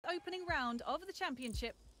opening round of the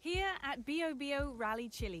championship here at Biobío Rally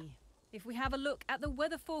Chile. If we have a look at the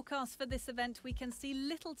weather forecast for this event, we can see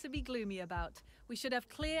little to be gloomy about. We should have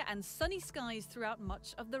clear and sunny skies throughout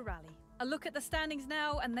much of the rally. A look at the standings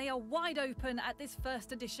now, and they are wide open at this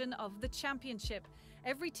first edition of the championship.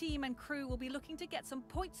 Every team and crew will be looking to get some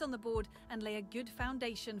points on the board and lay a good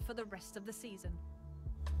foundation for the rest of the season.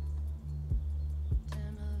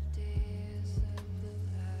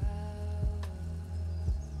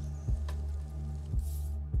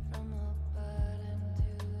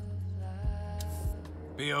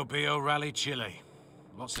 Biobío Rally Chile.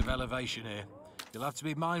 Lots of elevation here. You'll have to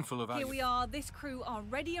be mindful of how... Here we are. This crew are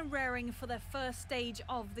ready and raring for their first stage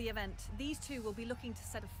of the event. These two will be looking to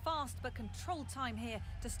set a fast but controlled time here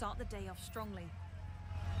to start the day off strongly.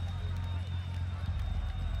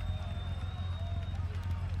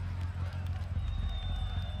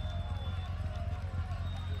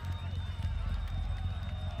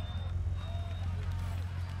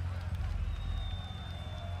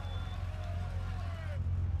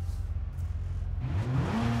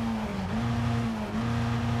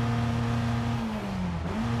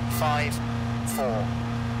 Five, 4,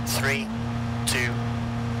 3, 2,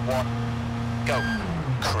 1, go.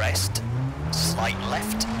 Crest, slight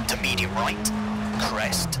left to medium right,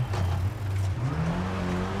 crest,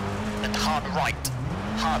 and hard right,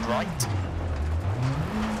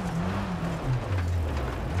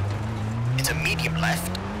 into medium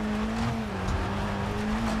left,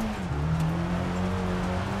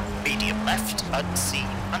 unseen,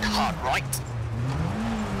 and hard right,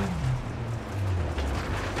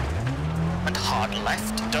 and hard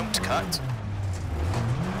left, don't cut,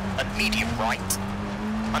 and medium right,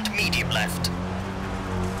 and medium left,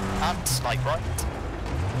 and slight right,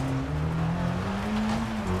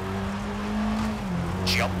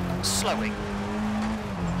 jump, slowing,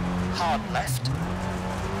 hard left,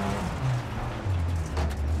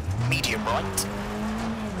 medium right,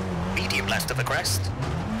 medium left of the crest,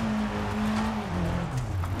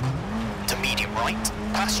 to medium right,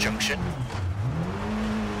 pass junction,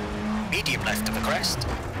 medium left of the crest,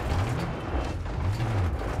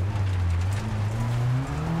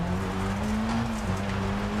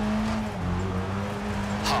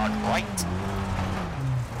 hard right,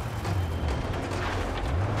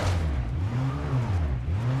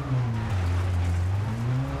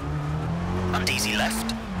 and easy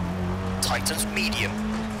left, tightens medium,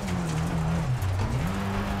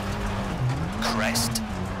 crest,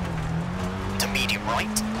 to medium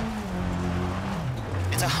right,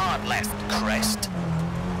 into hard left, crest,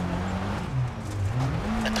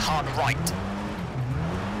 and hard right,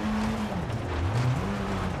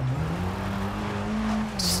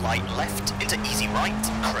 slight left into easy right,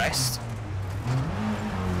 crest,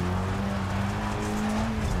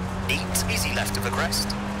 8, easy left of the crest,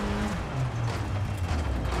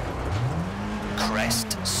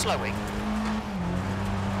 crest, slowing,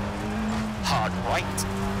 hard right,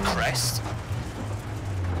 crest,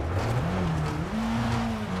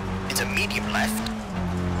 into medium left,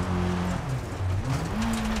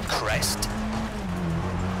 crest,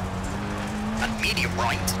 and medium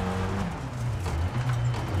right,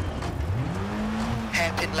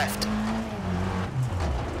 hairpin left,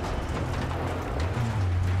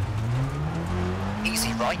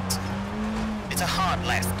 easy right, into hard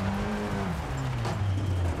left,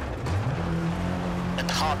 and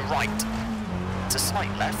hard right, to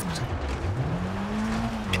slight left,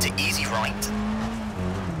 into easy right,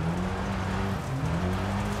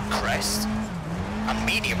 crest, and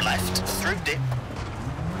medium left through dip,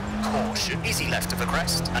 caution, easy left of the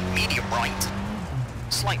crest, and medium right,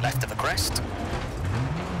 slight left of the crest,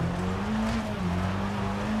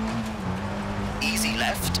 easy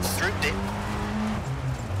left through dip,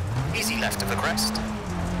 easy left of the crest,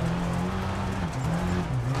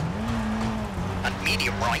 and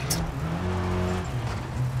medium right,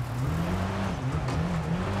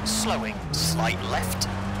 slowing, slight left,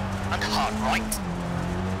 and hard right,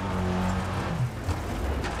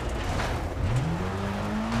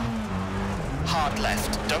 hard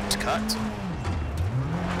left, don't cut,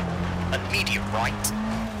 and medium right,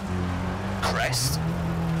 crest,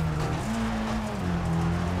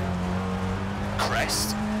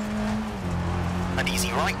 crest, and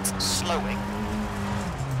easy right, slowing,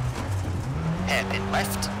 hairpin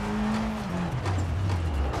left,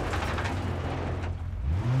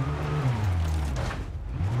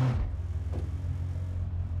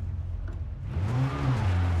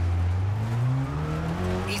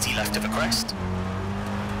 easy left of a crest,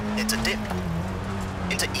 into dip,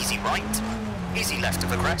 into easy right, easy left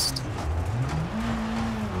of a crest,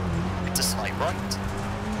 into slight right,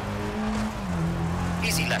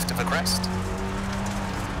 easy easy left of a crest.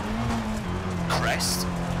 Crest,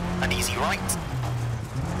 and easy right.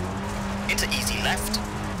 Into easy left.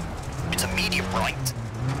 Into medium right.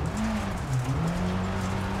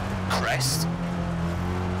 Crest.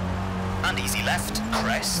 And easy left.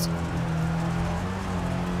 Crest.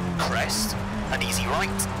 Crest, and easy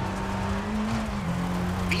right.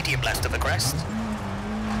 Medium left of the crest.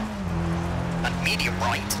 And medium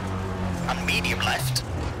right. And medium left.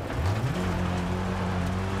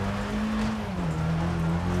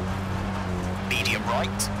 Medium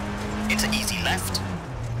right. Into easy left.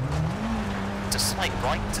 To slight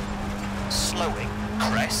right. Slowing.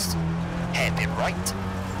 Crest. Hairpin right.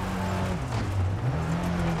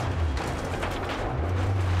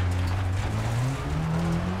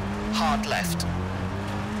 Hard left.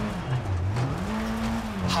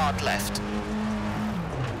 Hard left.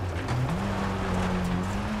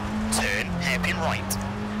 Turn, hairpin right.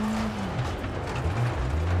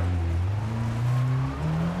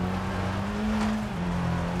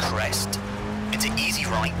 Crest, into easy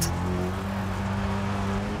right.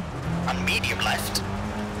 And medium left.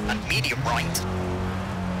 And medium right.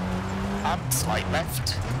 And slight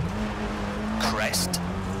left. Crest.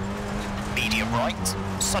 Medium right.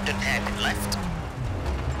 Sudden hairpin left.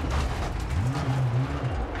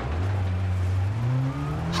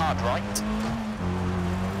 Hard right.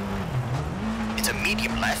 Into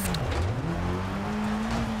medium left.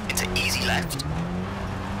 Into easy left.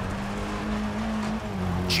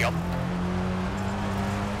 Jump.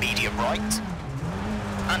 Medium right.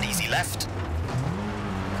 And easy left.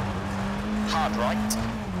 Hard right.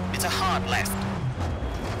 Into hard left.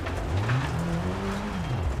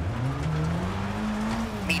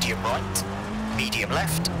 Medium right. Medium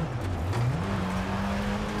left.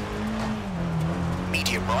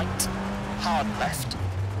 Medium right. Hard left.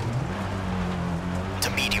 To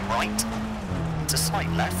medium right. To slight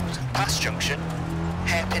left. Pass junction.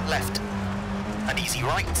 Hairpin left. And easy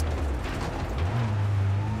right.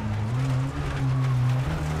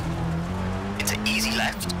 Into easy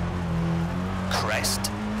left.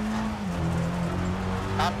 Crest.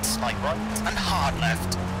 And slight right. And hard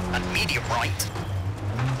left. And medium right.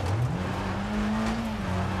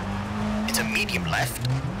 Into medium left.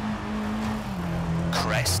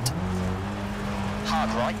 Crest. Hard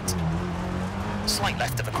right. Slight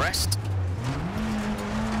left of a crest.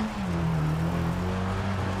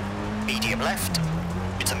 Medium left.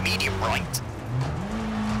 Into medium right.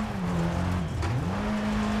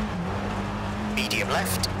 Medium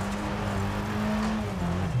left.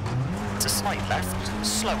 To slight left.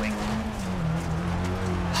 Slowing.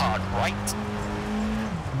 Hard right.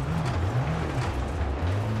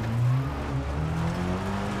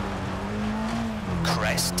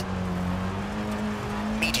 Crest.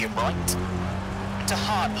 Medium right. Into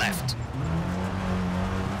hard left.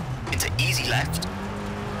 Into easy left.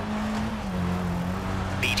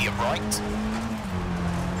 Medium right.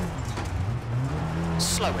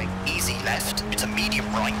 Slowing. Easy left. Into medium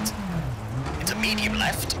right. Into medium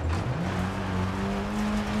left.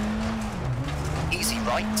 Easy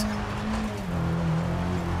right.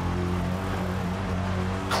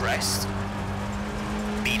 Crest.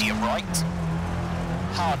 Medium right.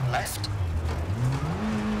 Hard left.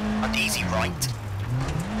 And easy right.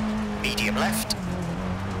 Medium left.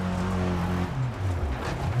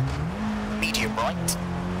 Medium right.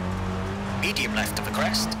 Medium left of the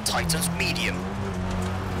crest. Tightens medium.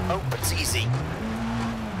 Opens easy.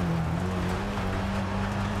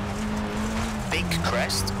 Big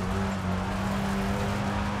crest.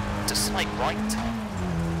 To slight right.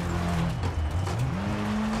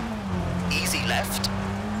 Easy left.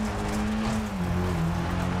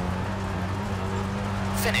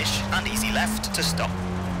 Finish and easy left to stop.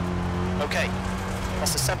 Okay,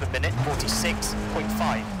 that's a 7 minute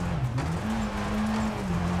 46.5.